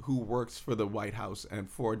who works for the White House and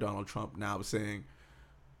for Donald Trump now saying,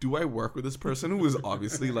 "Do I work with this person who is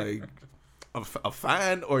obviously like." A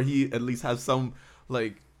fan, or he at least has some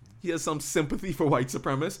sympathy for white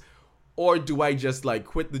supremacists, or do I just like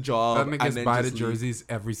quit the job? That nigga buy the jerseys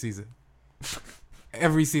every season.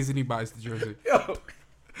 Every season he buys the jersey. Yo,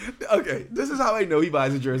 okay, this is how I know he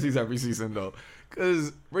buys the jerseys every season though,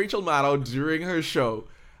 because Rachel Maddow during her show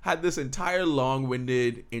had this entire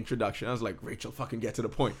long-winded introduction. I was like, Rachel, fucking get to the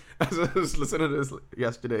point. As I was listening to this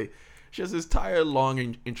yesterday, she has this entire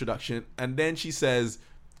long introduction, and then she says,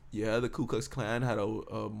 yeah, the Ku Klux Klan had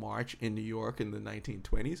a march in New York in the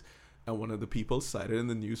 1920s. and one of the people cited in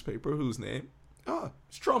the newspaper whose name,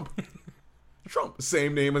 it's Trump. Trump,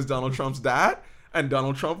 same name as Donald Trump's dad. And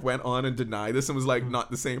Donald Trump went on and denied this and was like,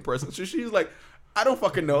 not the same person. So she's like, I don't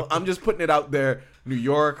fucking know. I'm just putting it out there. New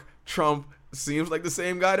York, Trump seems like the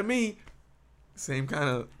same guy to me. Same kind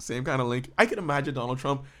of link. I can imagine Donald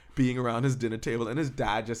Trump being around his dinner table and his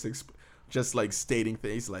dad just like stating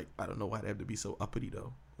things like, I don't know why they have to be so uppity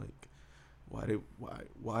though. Like,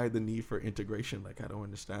 why the need for integration? Like, I don't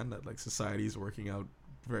understand that. Like, society is working out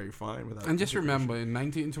very fine without. And just remember, in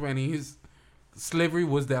 1920s, slavery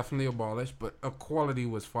was definitely abolished, but equality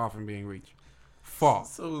was far from being reached. Far.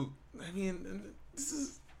 So I mean,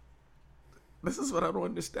 this is what I don't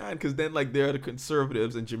understand. Because then, like, there are the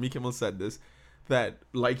conservatives, and Jimmy Kimmel said this, that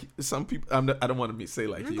like some people, I don't want to say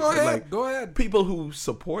like you, go ahead, like, go ahead. People who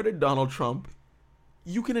supported Donald Trump,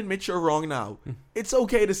 you can admit you're wrong now. It's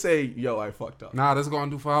okay to say, yo, I fucked up. Nah, that's going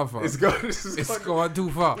too far. It's going too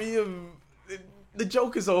far. The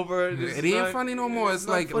joke is over. It ain't funny no more. It's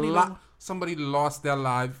like somebody lost their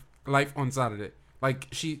life on Saturday. Like,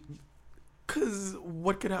 Because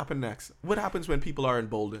what could happen next? What happens when people are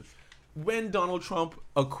emboldened? When Donald Trump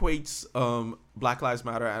equates Black Lives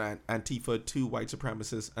Matter and Antifa to white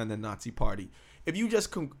supremacists and the Nazi Party, if you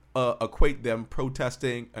just equate them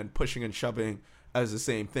protesting and pushing and shoving as the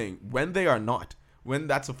same thing, when they are not, when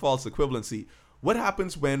that's a false equivalency, what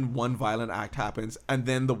happens when one violent act happens and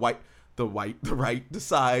then the right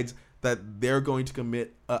decides that they're going to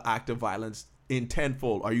commit an act of violence in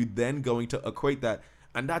tenfold? Are you then going to equate that?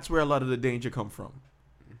 And that's where a lot of the danger come from.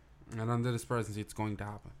 And under this presidency, it's going to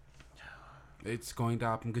happen. It's going to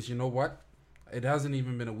happen because you know what? It hasn't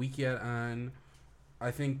even been a week yet, and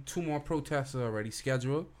I think 2 more protests are already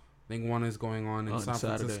scheduled. I think one is going on in San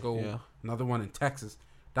Francisco, Saturday, yeah. Another one in Texas.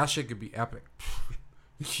 That shit could be epic.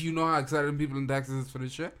 You know how excited people in Texas is for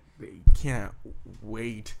this shit? They can't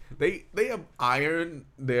wait. They have ironed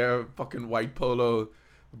their fucking white polo,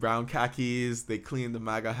 brown khakis. They cleaned the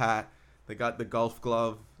MAGA hat. They got the golf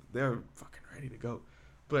glove. They're fucking ready to go.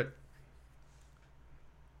 But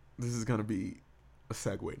this is going to be a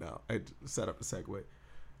segue now. I set up a segue.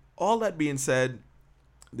 All that being said,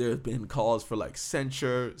 there have been calls for like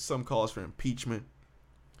censure, some calls for impeachment.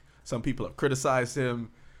 Some people have criticized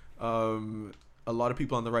him. A lot of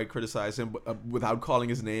people on the right criticize him without calling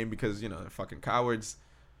his name because, you know, they're fucking cowards.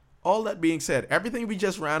 All that being said, everything we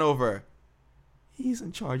just ran over, he's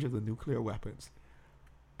in charge of the nuclear weapons.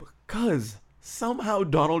 Because somehow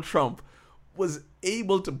Donald Trump was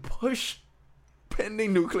able to push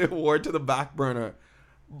pending nuclear war to the back burner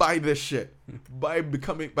by this shit. By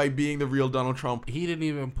being the real Donald Trump. He didn't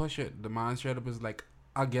even push it. The man straight up was like,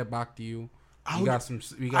 I'll get back to you. I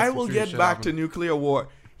will get back to nuclear war.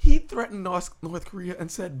 He threatened North Korea and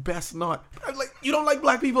said, best not. I was like, you don't like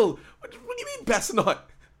black people? What do you mean, best not?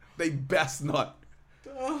 They best not.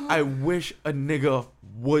 I wish a nigga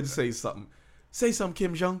would say something. Say something,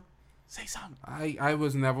 Kim Jong. Say something. I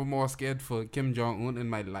was never more scared for Kim Jong-un in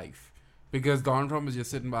my life. Because Donald Trump is just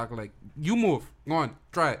sitting back like, you move. Go on.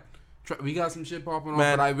 Try it. We got some shit popping off,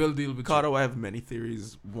 but I will deal with Cardo, I have many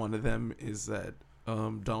theories. One of them is that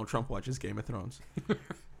Donald Trump watches Game of Thrones.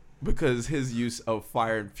 Because his use of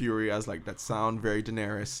fire and fury as like that sound very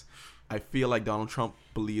Daenerys. I feel like Donald Trump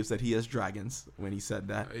believes that he has dragons when he said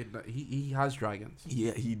that. He has dragons.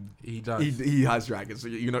 Yeah, he does. He has dragons. So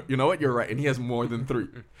you know what? You're right. And he has more than 3.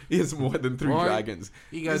 He has more than 3 dragons.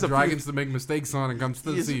 He got dragons to make mistakes on and come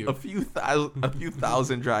still see you. A few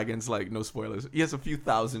thousand dragons, like no spoilers. He has a few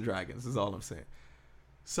thousand dragons, is all I'm saying.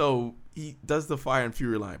 So he does the fire and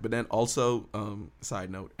fury line. But then also,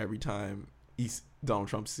 side note, every time Donald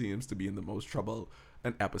Trump seems to be in the most trouble,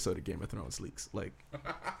 an episode of Game of Thrones leaks. Like,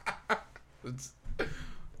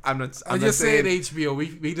 I'm just saying HBO.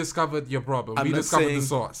 We discovered your problem. We discovered the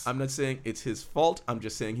source. I'm not saying it's his fault. I'm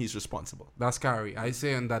just saying he's responsible. That's scary. I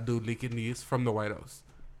saying that dude leaking these from the White House,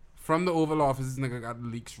 from the Oval Office. This nigga got the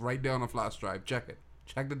leaks right there on a flash drive. Check it.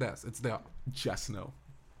 Check the desk. It's there. Just know,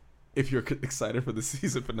 if you're excited for the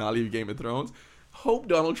season finale of Game of Thrones, hope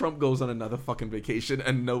Donald Trump goes on another fucking vacation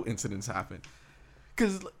and no incidents happen.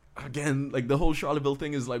 Because, again, like, the whole Charlottesville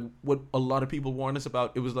thing is, like, what a lot of people warn us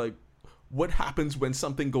about. It was, like, what happens when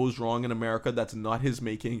something goes wrong in America that's not his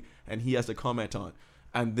making and he has to comment on?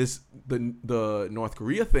 And the North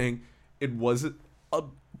Korea thing, it was a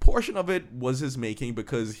portion of it was his making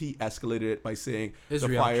because he escalated it by saying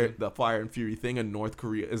the fire and fury thing, and North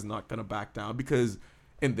Korea is not going to back down because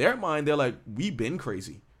in their mind, they're like, we've been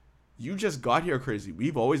crazy. You just got here crazy.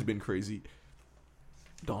 We've always been crazy.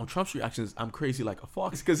 Donald Trump's reaction is, I'm crazy like a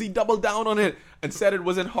fox, because he doubled down on it and said it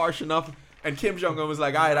wasn't harsh enough. And Kim Jong-un was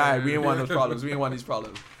like, all right, we ain't want those problems. We ain't want these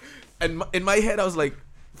problems. And in my head, I was like,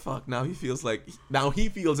 fuck, now he feels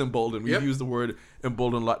emboldened. We've used the word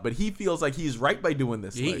emboldened a lot, but he feels like he's right by doing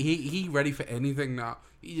this. He ready for anything now.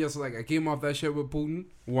 He just like, I came off that shit with Putin,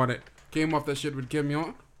 won it. Came off that shit with Kim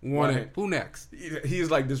Jong, won it. Who next?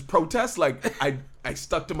 He's like, this protest, like, I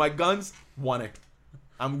stuck to my guns, won it.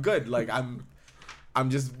 I'm good. Like, I'm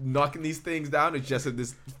just knocking these things down. It's just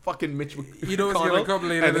this fucking Mitch McConnell. You know what's gonna come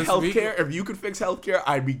later this week? If you could fix healthcare,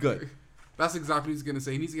 I'd be good. That's exactly what he's gonna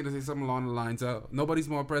say. He's gonna say something along the lines of, nobody's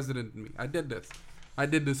more president than me. I did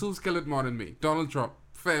this. Who's killed it more than me? Donald Trump,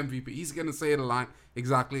 for MVP. He's gonna say the line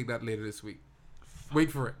exactly like that later this week.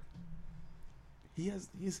 Wait for it.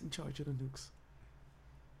 He's in charge of the nukes.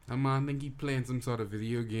 That man think he playing some sort of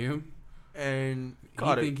video game. And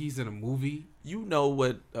he think he's in a movie. You know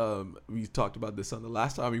what, we talked about this on the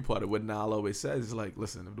last time we put it, what Nal always says is like,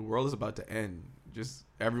 listen, if the world is about to end, just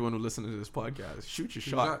everyone who listens to this podcast, shoot your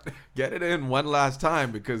shot. Get it in one last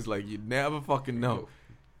time, because like you never fucking know.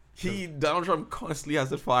 Donald Trump constantly has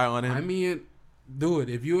the fire on him. I mean, dude,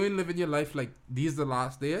 if you ain't living your life like these the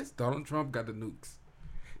last days, Donald Trump got the nukes.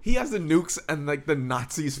 He has the nukes, and like the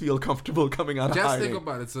Nazis feel comfortable coming out of hiding. Just think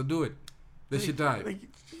about it, so do it. This your time.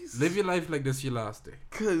 Live your life like this your last day.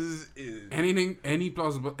 Cause anything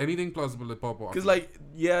plausible to pop off. Cause like,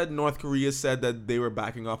 yeah, North Korea said that they were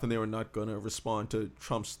backing off and they were not gonna respond to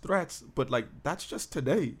Trump's threats, but like that's just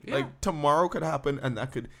today. Yeah. Like tomorrow could happen and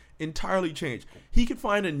that could entirely change. He could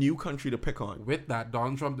find a new country to pick on. With that,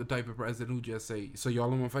 Donald Trump, the type of president who just say, "So y'all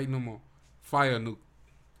don't want to fight no more? Fire a nuke."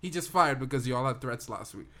 He just fired because y'all had threats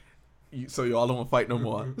last week. So y'all don't want to fight no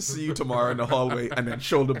more. See you tomorrow in the hallway, and then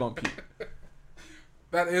shoulder bump you.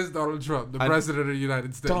 That is Donald Trump, the president of the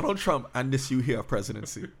United States. Donald Trump and this you here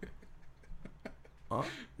presidency. Huh?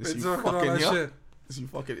 This you fucking here? Shit. This you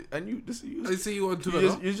fucking and I see you on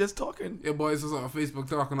Twitter. You're just talking. Your boys was on Facebook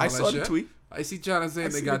talking all that shit. I saw the tweet. I see China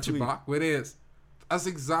saying they got your back. Where it is. That's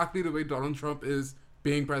exactly the way Donald Trump is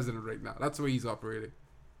being president right now. That's the way he's operating.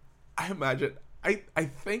 I imagine. I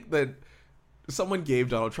think that someone gave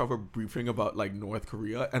Donald Trump a briefing about like North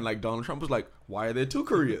Korea, and like Donald Trump was like, "Why are there two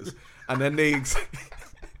Koreas?" And then they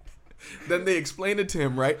explained it to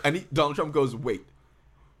him, right? And Donald Trump goes, "Wait,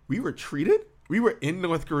 we retreated? We were in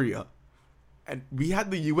North Korea, and we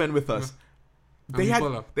had the UN with us. They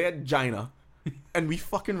had China, and we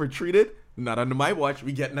fucking retreated. Not under my watch.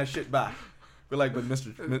 We getting that shit back." We're like, but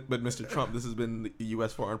Mr. Trump, this has been the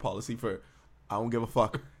U.S. foreign policy for I don't give a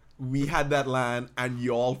fuck. We had that land, and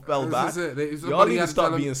y'all fell back. Y'all need to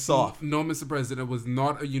stop being soft. No, Mr. President, it was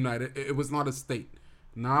not a united. It was not a state.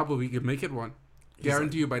 Nah, but we can make it one.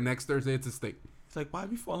 Guarantee you by next Thursday it's a state. It's like, why are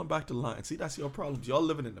we falling back to line? See, that's your problems. Y'all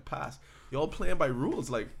living in the past. Y'all playing by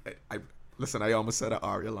rules. Like, I almost said an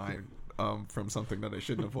Aria line from something that I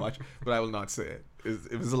shouldn't have watched, but I will not say it.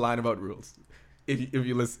 It was a line about rules.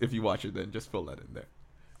 If you watch it, then just fill that in there.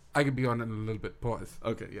 I could be on it in a little bit. Pause.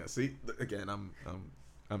 Okay, yeah. See, again, I'm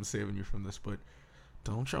saving you from this, but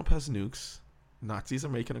Donald Trump has nukes. Nazis are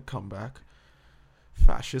making a comeback.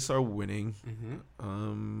 Fascists are winning.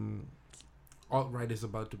 Mm-hmm. Alt-right is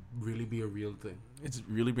about to really be a real thing. It's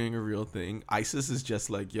really being a real thing. ISIS is just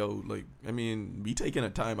like, yo, like, I mean, we taking a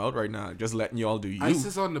time out right now, just letting y'all do you.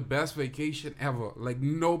 ISIS on the best vacation ever. Like,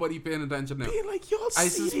 nobody paying attention now. Being like, y'all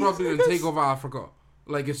ISIS probably going to take over Africa.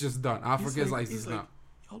 Like, it's just done. Africa is ISIS now.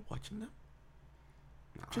 Y'all watching them?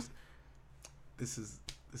 Nah. Just, this is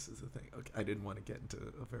the thing. Okay, I didn't want to get into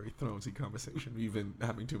a very Thronesy conversation. We've been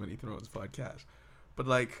having too many Thrones podcasts. But,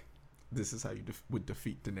 like, this is how you would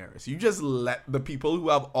defeat Daenerys. You just let the people who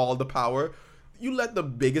have all the power, you let the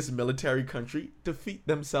biggest military country defeat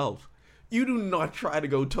themselves. You do not try to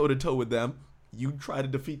go toe-to-toe with them. You try to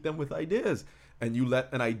defeat them with ideas. And you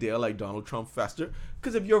let an idea like Donald Trump fester.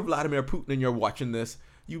 Because if you're Vladimir Putin and you're watching this,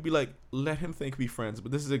 you'd be like, let him think we're friends.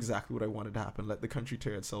 But this is exactly what I wanted to happen. Let the country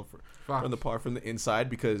tear itself from the inside.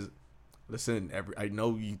 Because, listen, I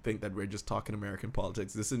know you think that we're just talking American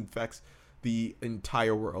politics. This infects the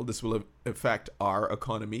entire world. This will affect our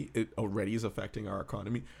economy. It already is affecting our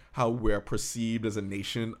economy. How we're perceived as a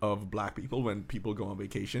nation of black people when people go on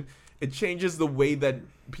vacation. It changes the way that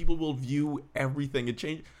people will view everything. It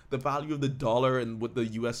changes the value of the dollar, and what the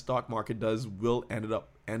U.S. stock market does will end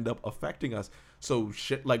up affecting us. So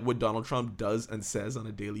shit like what Donald Trump does and says on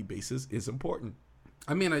a daily basis is important.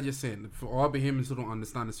 I mean, I just saying, for all Bahamians who don't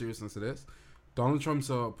understand the seriousness of this, Donald Trump's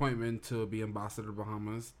appointment to be ambassador to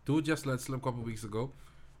Bahamas, dude just let slip a couple weeks ago.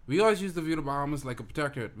 We always used to view the Bahamas like a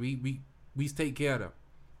protectorate. We take care of them.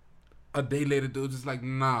 A day later, dude just like,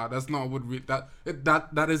 nah, that's not what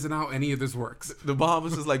that isn't how any of this works. The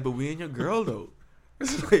Bahamas is like, but we ain't your girl though.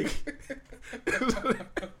 It's like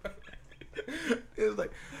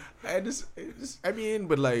I mean,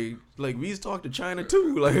 but like we used to talk to China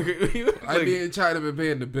too. Like, I mean, China been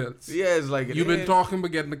paying the bills. Yeah, it's like you've been talking,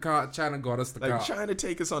 but getting the car. China got us the car. Like, trying to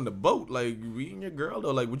take us on the boat. Like, we and your girl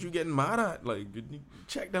though. Like, what you getting mad at? Like,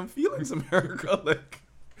 check them feelings, America. Like,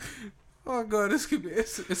 oh god, this could be.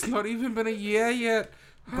 It's not even been a year yet.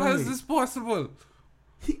 How is this possible?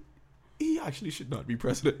 He actually should not be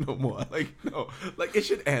president no more. Like, no, like it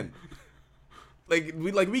should end.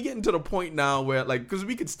 We get into the point now where like, because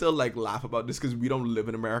we could still like laugh about this because we don't live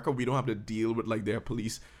in America. We don't have to deal with like their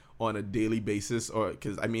police on a daily basis, or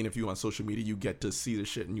because I mean, if you on social media, you get to see the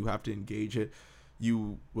shit and you have to engage it.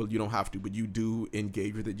 You don't have to, but you do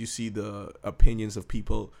engage with it. You see the opinions of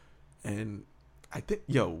people, and I think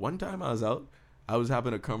one time I was out, I was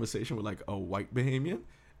having a conversation with like a white Bahamian,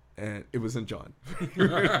 and it wasn't John.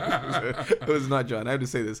 It was not John. I have to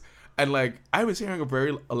say this. And like I was hearing a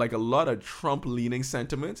lot of Trump leaning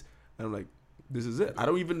sentiments, and I'm like, this is it. I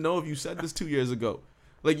don't even know if you said this 2 years ago.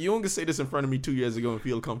 Like, you don't say this in front of me 2 years ago and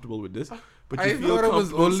feel comfortable with this. But you feel it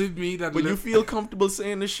was only me that. But you feel comfortable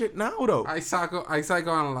saying this shit now, though. I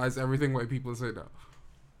psychoanalyze everything white people say now.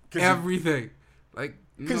 Everything, like,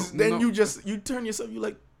 because you turn yourself.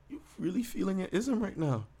 You really feeling your ism right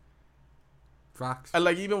now. Facts. And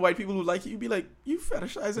like even white people who like you be like, you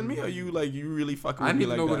fetishizing me, or you really fucking with me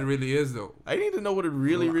like that? I need to know what it really is, though. I need to know what it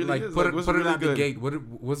really is. Put it at the gate.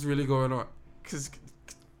 What's really going on? Because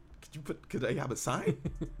could I have a sign?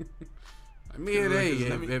 I mean, hey,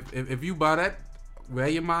 if you buy that, wear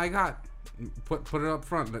your my God. Put it up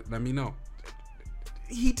front. Let me know.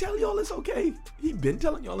 He tell y'all it's okay. He been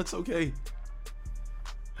telling y'all it's okay.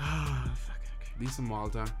 These some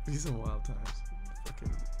wild times.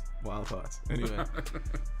 Fucking wild thoughts. Anyway,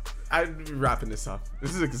 I'm wrapping this up.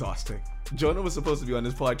 This is exhausting. Jonah was supposed to be on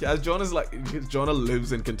this podcast. Jonah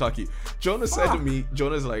lives in Kentucky. Jonah said to me,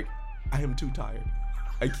 Jonah's like, I am too tired.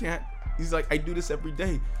 I can't. He's like, I do this every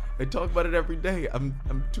day. I talk about it every day. I'm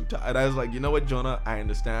too tired. I was like, you know what, Jonah? I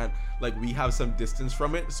understand. Like, we have some distance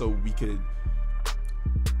from it, so we could.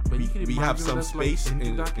 But we have some space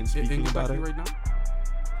in speaking about it right now.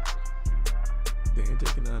 They ain't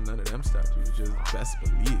taking down none of them statues. Just best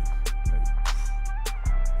believe. Like,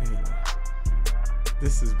 anyway,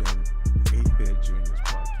 this has been the 8 Bit Juniors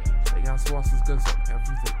podcast. They got swastikas on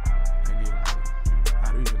everything.